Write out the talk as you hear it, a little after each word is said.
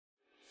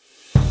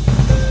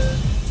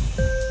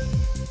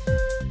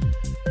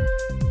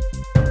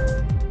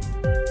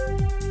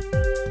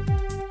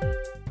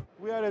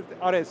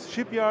Ares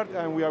Shipyard,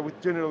 and we are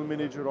with General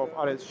Manager of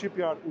Ares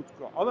Shipyard,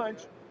 Utku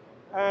Alanç.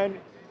 And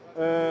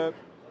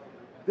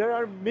there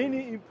are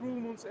many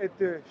improvements at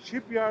the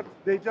shipyard.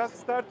 They just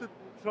started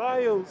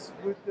trials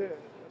with the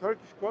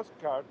Turkish Coast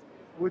Guard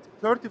with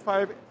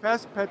 35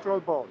 fast patrol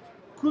boats.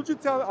 Could you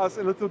tell us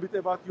a little bit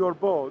about your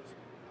boat?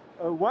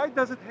 Why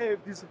does it have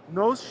this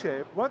nose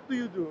shape? What do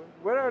you do?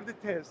 Where are the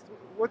tests?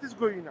 What is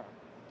going on?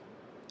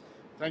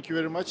 Thank you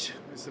very much,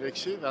 Mr.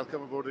 Ekşi.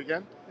 Welcome aboard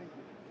again. Thank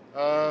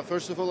you.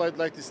 First of all, I'd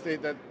like to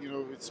state that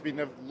it's been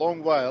a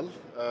long while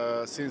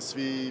since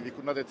we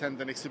could not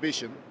attend an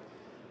exhibition,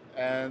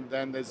 and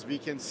as we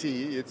can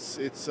see,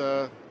 it's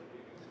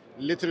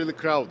literally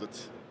crowded.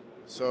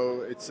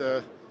 So it's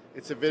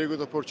a very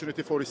good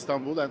opportunity for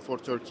Istanbul and for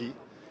Turkey,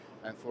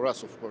 and for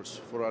us, of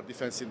course, for our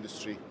defense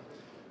industry.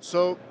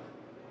 So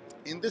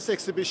in this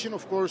exhibition,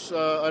 of course,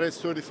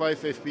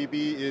 RS-35 FPB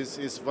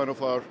is one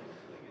of our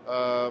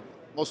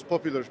most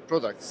popular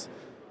products,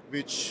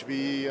 which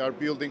we are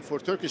building for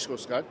Turkish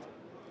Coast Guard,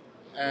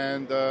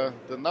 and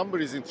the number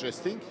is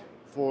interesting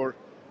for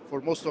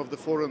most of the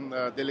foreign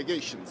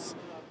delegations.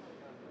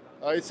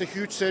 It's a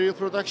huge serial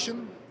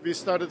production. We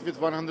started with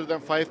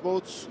 105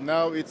 boats.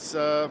 Now it's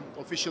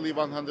officially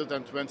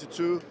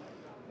 122,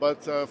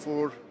 but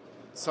for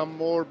some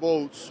more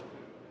boats,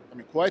 I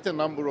mean, quite a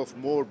number of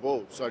more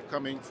boats are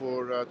coming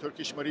for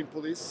Turkish Marine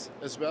Police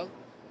as well,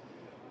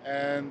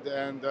 and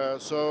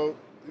so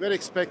we're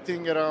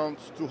expecting around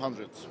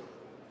 200.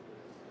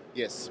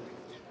 Yes.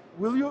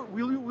 Will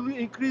you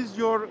increase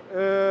your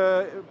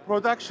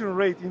production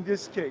rate in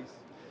this case?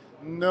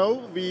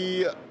 No,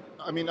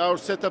 I mean, our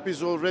setup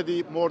is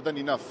already more than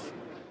enough.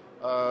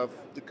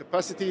 The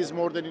capacity is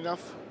more than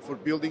enough for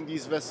building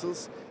these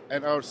vessels,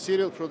 and our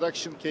serial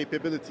production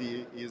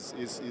capability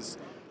is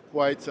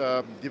quite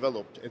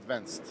developed,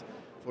 advanced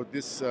for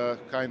this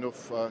kind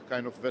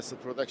of vessel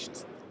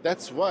productions.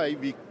 That's why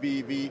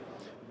we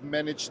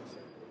managed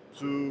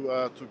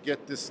to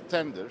get this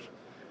tender.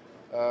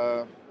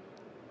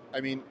 I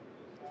mean,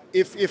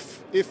 if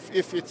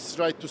it's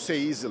right to say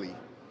easily,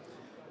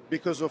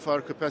 because of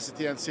our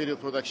capacity and serial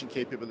production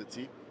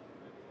capability.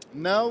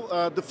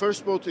 Now the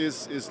first boat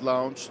is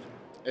launched,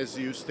 as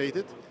you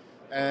stated,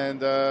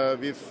 and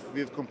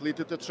we've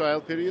completed the trial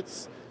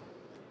periods.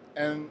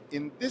 And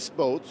in this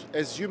boat,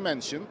 as you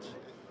mentioned,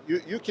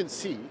 you can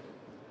see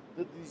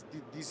that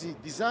the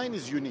design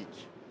is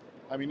unique.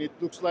 I mean, it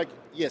looks like,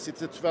 yes,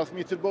 it's a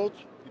 12-meter boat.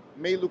 It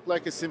may look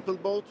like a simple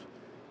boat,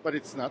 but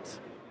it's not.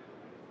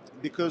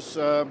 Because,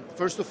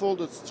 first of all,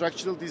 the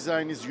structural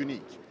design is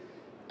unique.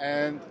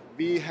 And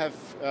we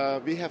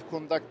have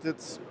conducted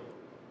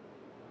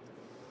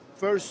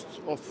first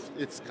of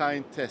its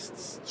kind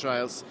tests,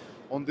 trials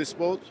on this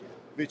boat,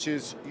 which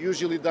is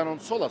usually done on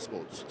SOLAS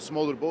boats,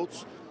 smaller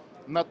boats,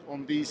 not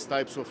on these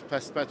types of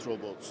fast patrol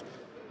boats,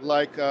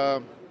 like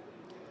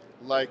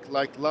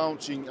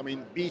launching, I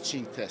mean,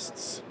 beaching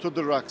tests to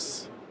the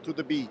rocks, to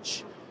the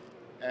beach,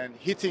 and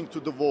hitting to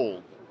the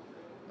wall.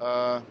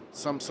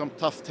 Some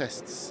tough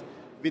tests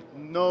with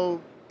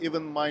no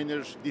even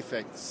minor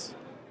defects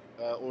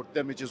or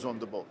damages on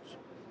the boat.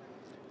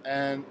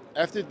 And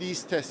after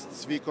these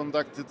tests, we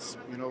conducted,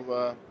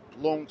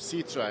 long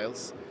sea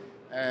trials,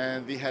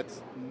 and we had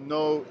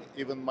no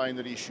even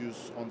minor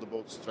issues on the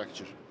boat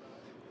structure,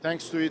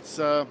 thanks to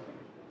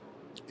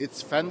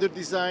its fender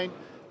design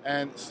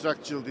and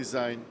structural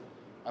design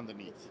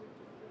underneath.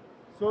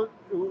 So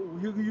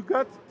you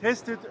got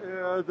tested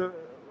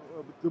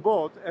the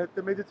boat at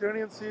the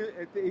Mediterranean Sea,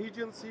 at the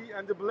Aegean Sea,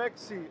 and the Black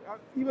Sea,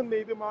 even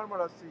maybe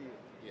Marmara Sea.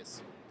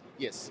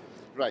 Yes,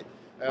 right.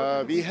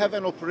 We have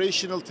an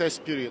operational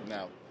test period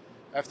now.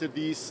 After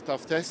these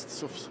tough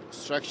tests of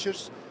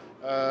structures,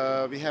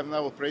 we have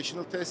now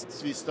operational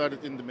tests. We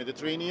started in the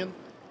Mediterranean,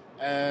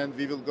 and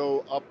we will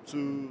go up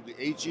to the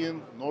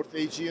Aegean, North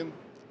Aegean,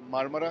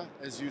 Marmara,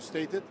 as you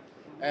stated,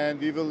 and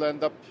we will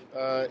end up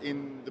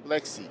in the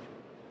Black Sea.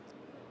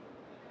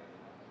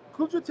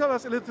 Could you tell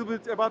us a little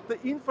bit about the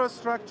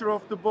infrastructure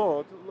of the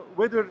boat,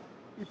 whether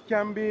it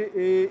can be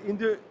in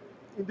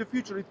the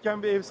future it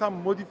can be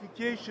some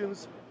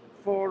modifications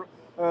for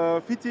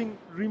fitting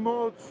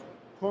remote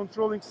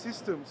controlling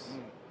systems?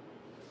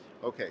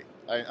 Okay,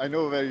 I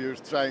know where you're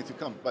trying to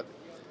come, but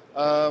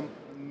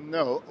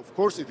no, of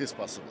course it is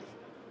possible.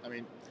 I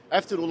mean,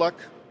 after ULAC,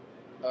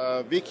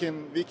 we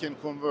can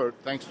convert,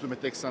 thanks to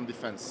Meteksan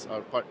Defense,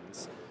 our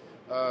partners,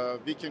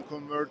 we can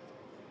convert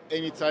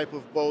any type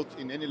of boat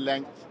in any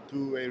length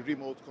to a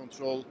remote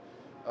control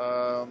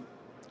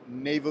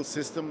naval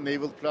system,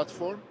 naval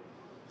platform.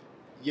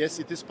 Yes,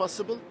 it is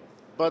possible,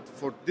 but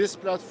for this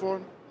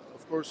platform,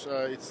 of course,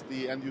 it's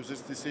the end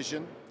user's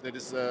decision. There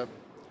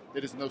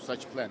is no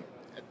such plan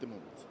at the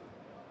moment.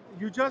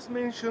 You just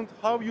mentioned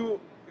how you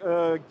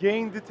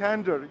gained the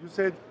tender. You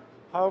said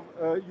how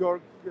your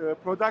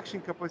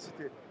production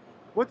capacity.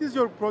 What is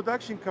your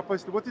production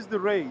capacity? What is the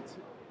rate?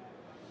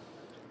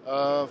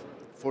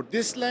 For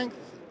this length,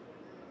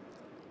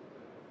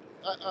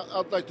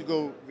 I'd like to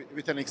go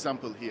with an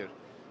example here.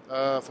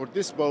 For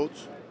this boat,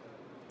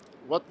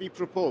 what we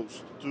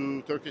proposed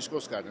to Turkish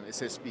Coast Guard and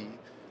SSB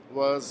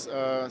was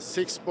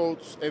 6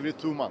 boats every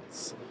 2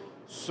 months.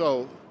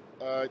 So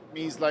it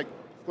means, like,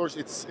 of course,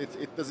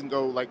 it doesn't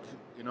go like,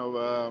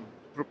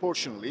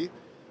 proportionally,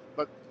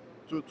 but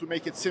to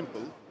make it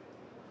simple,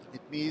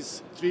 it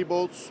means 3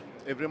 boats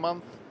every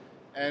month,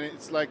 and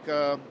it's like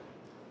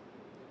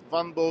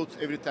 1 boat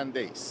every 10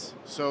 days.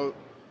 So,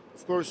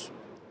 of course,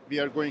 we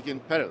are going in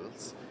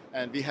parallels,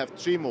 and we have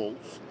 3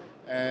 molds,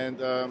 and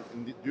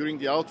during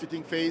the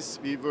outfitting phase,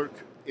 we work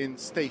in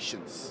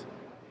stations.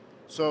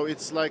 So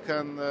it's like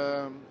an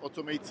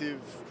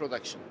automotive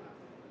production,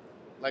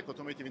 like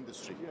automotive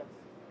industry. Yes.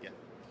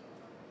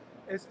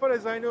 Yeah. As far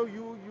as I know,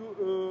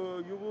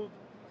 you will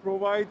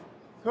provide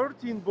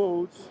 13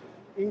 boats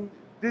in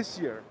this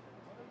year.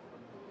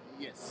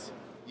 Yes,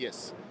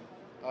 yes.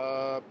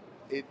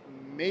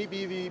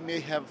 Maybe we may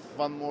have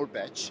 1 more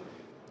batch.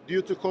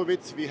 Due to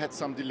COVID, we had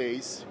some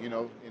delays,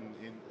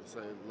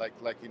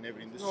 like in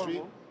every industry.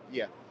 Normal.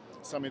 Yeah,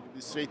 some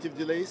administrative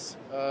delays.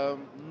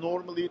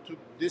 Normally,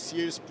 this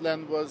year's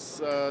plan was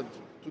to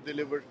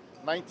deliver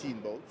 19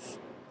 boats.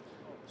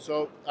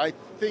 So I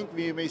think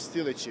we may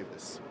still achieve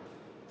this.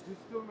 You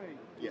still may.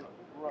 Yeah.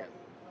 Right.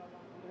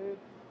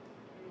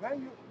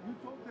 When you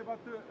talked about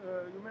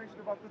you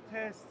mentioned about the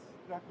tests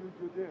that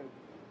you did.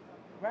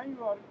 When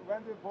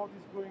the boat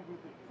is going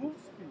with full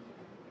speed,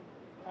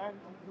 and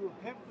you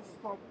have to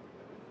stop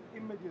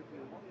immediately,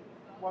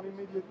 one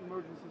immediate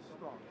emergency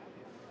stop.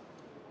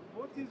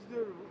 What is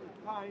the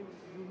time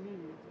you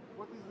need?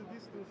 What is the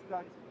distance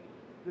that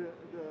the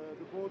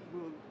boat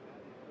will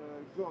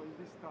go in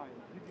this time?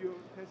 Did you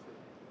test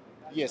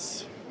it?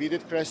 Yes, we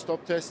did crash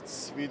stop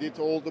tests. We did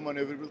all the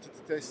maneuverability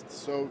tests.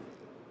 So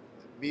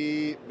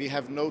we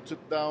have noted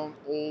down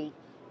all,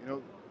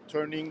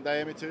 turning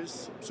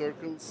diameters,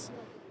 circles,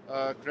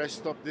 crash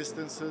stop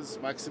distances,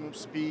 maximum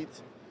speed,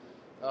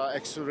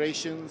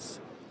 accelerations.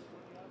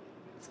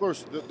 Of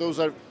course, those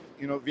are,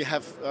 we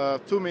have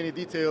too many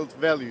detailed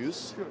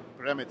values, Sure.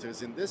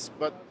 parameters in this,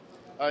 but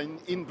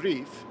in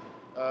brief,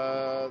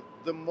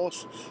 the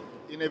most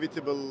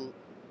inevitable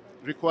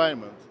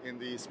requirement in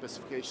the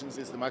specifications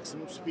is the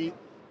maximum speed,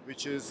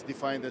 which is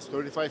defined as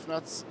 35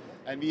 knots,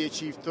 and we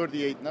achieved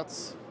 38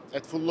 knots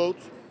at full load,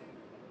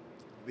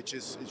 which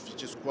is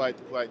quite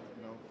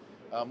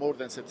more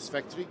than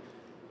satisfactory.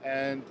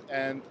 And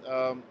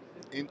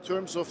in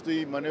terms of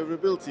the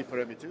maneuverability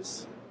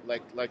parameters,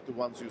 like the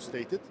ones you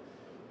stated,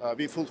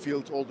 we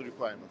fulfilled all the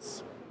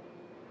requirements.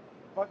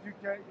 But you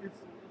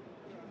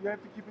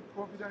have to keep it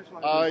confidential.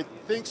 I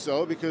think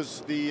so,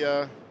 because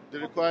the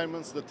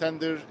requirements, the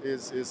tender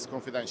is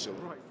confidential.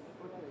 Right.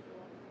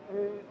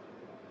 Okay.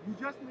 You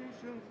just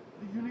mentioned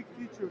the unique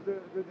feature,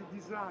 the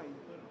design.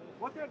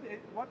 What are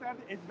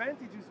the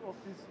advantages of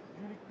this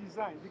unique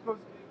design? Because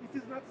it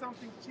is not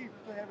something cheap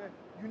to have a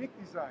unique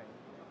design.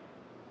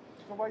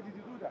 So why did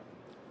you do that?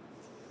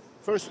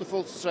 First of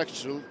all,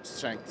 structural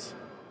strength.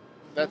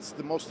 That's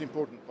the most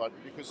important part,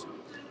 because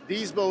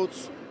these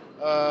boats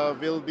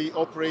will be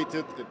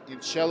operated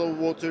in shallow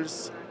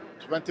waters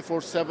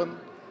 24/7,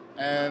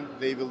 and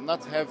they will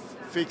not have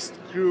fixed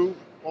crew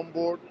on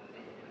board.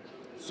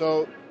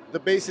 So the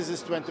basis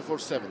is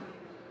 24/7.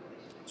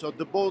 So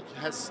the boat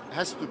has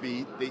to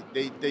be,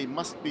 they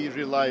must be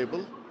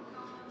reliable.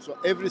 So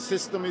every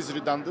system is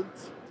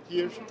redundant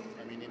here.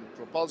 I mean, in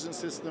propulsion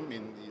system,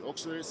 in the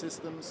auxiliary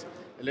systems,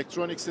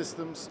 electronic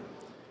systems,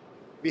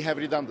 we have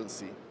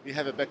redundancy. We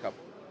have a backup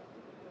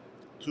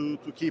to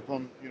keep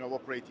on,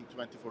 operating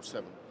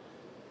 24/7.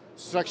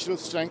 Structural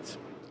strength,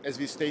 as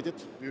we stated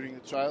during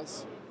the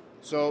trials.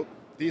 So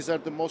these are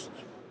the most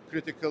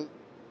critical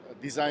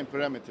design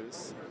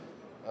parameters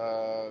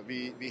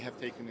we have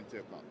taken into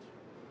account.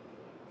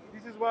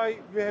 This is why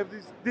you have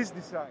this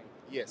design.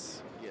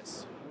 Yes,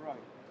 yes.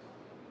 Right.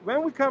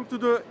 When we come to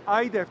the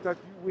IDEF that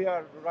we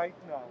are right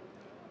now,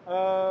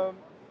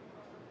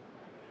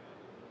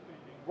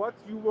 what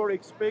you were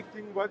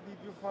expecting, what did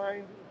you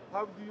find,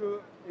 how do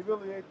you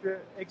evaluate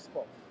the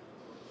expo?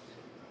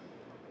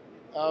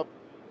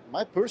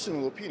 My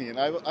personal opinion,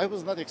 I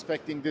was not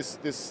expecting this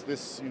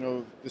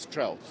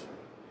crowd,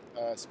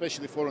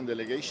 especially foreign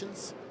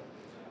delegations.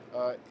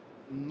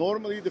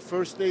 Normally, the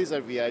first days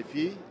are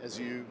VIP, as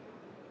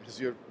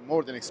you're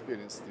more than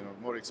experienced,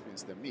 more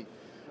experienced than me.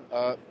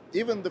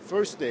 Even the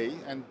first day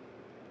and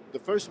the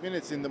first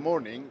minutes in the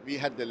morning, we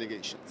had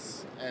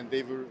delegations, and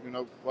they were,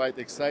 quite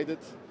excited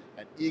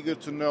and eager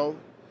to know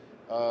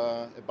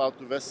about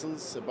the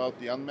vessels, about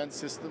the unmanned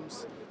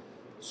systems.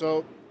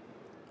 So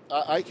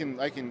I can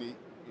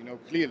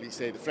clearly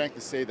say,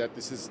 frankly say that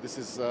this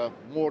is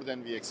more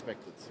than we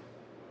expected.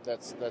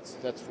 That's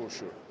for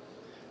sure.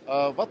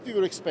 What we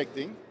were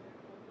expecting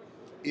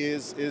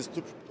is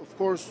to, of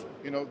course,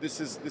 this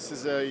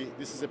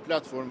is a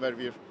platform where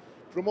we're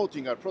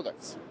promoting our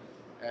products,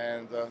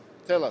 and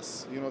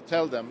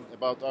tell them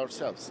about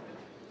ourselves.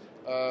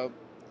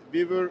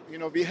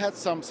 We had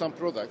some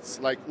products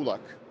like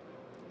ULAK,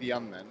 the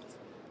unmanned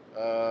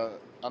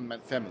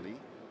family,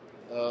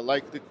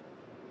 like the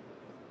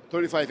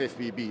 35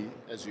 FBB,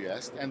 as you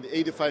asked, and the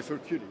 85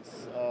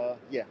 Hercules.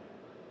 Yeah,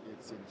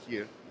 it's in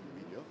here in the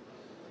video.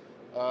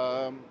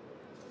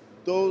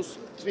 those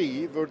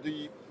three were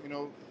the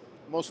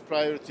most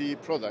priority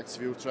products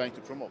we were trying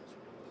to promote.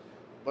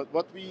 But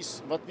what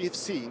we've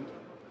seen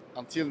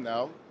until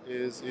now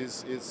is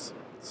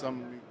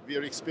we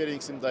are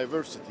experiencing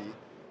diversity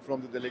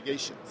from the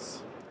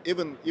delegations.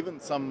 Even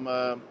some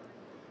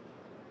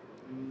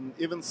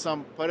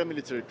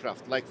paramilitary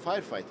craft like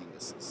firefighting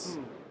vessels.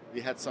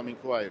 We had some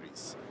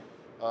inquiries.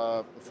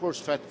 Of course,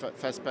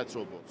 fast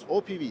patrol boats,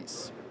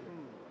 OPVs.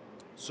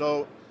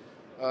 So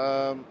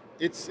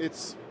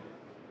it's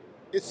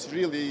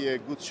really a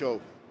good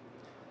show.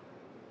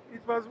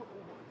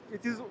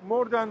 It is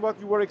more than what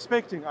you were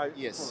expecting.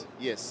 Yes.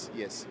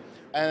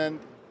 And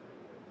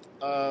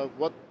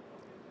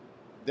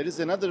there is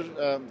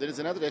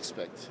another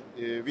aspect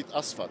with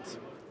ASFAT.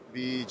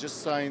 We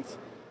just signed.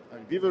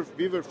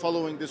 We were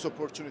following this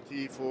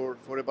opportunity for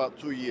about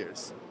 2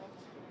 years,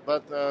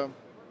 but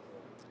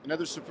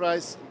another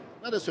surprise,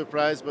 not a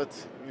surprise, but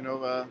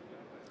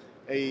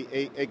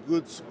a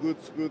good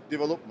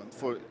development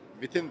for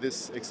within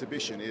this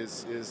exhibition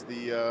is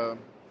the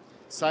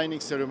signing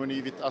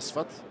ceremony with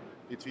ASFAT,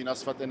 between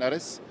ASFAT and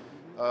Ares,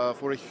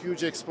 for a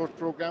huge export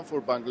program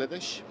for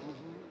Bangladesh,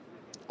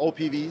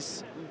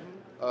 OPVs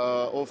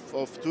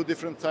of two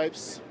different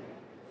types,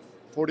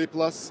 40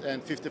 plus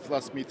and 50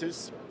 plus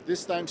meters.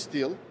 This time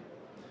steel.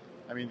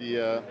 I mean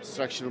the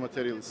structural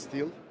material is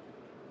steel,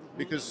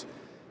 because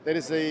there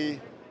is a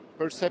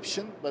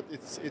perception, but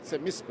it's a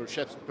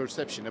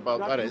misperception about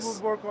that Ares. You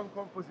will work on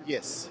composite.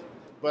 Yes,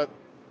 but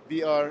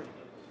we are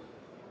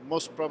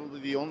most probably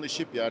the only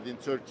shipyard in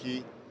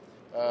Turkey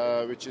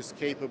which is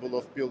capable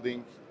of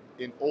building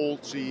in all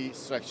three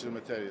structural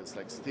materials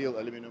like steel,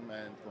 aluminum,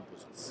 and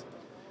composites.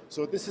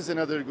 So this is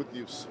another good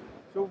news.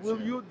 So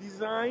will you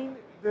design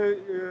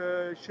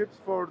the ships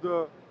for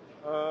the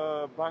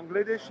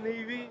Bangladesh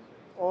Navy,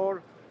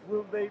 or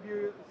will they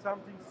be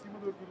something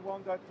similar to the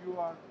one that you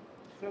are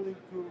selling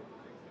to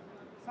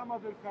some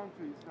other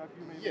countries that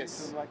you may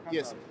mention, like Qatar?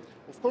 Yes,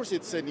 of course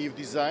it's a new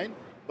design,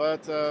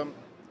 but the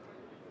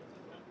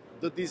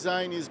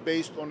design is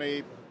based on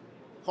a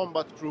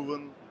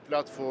combat-proven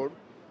platform.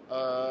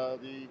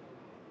 The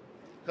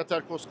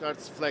Qatar Coast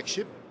Guard's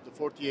flagship, the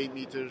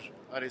 48-meter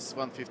Ares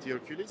 150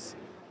 Hercules.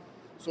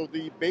 So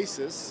the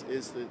basis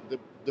is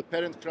the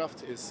parent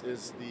craft is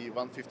the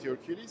 150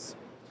 Hercules.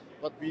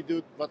 What we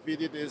did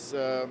is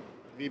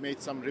we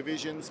made some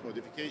revisions,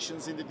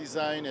 modifications in the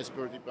design as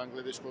per the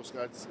Bangladesh Coast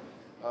Guard's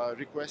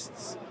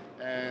requests,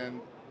 and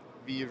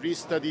we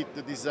restudied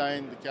the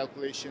design, the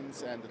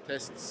calculations, and the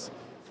tests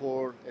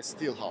for a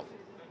steel hull.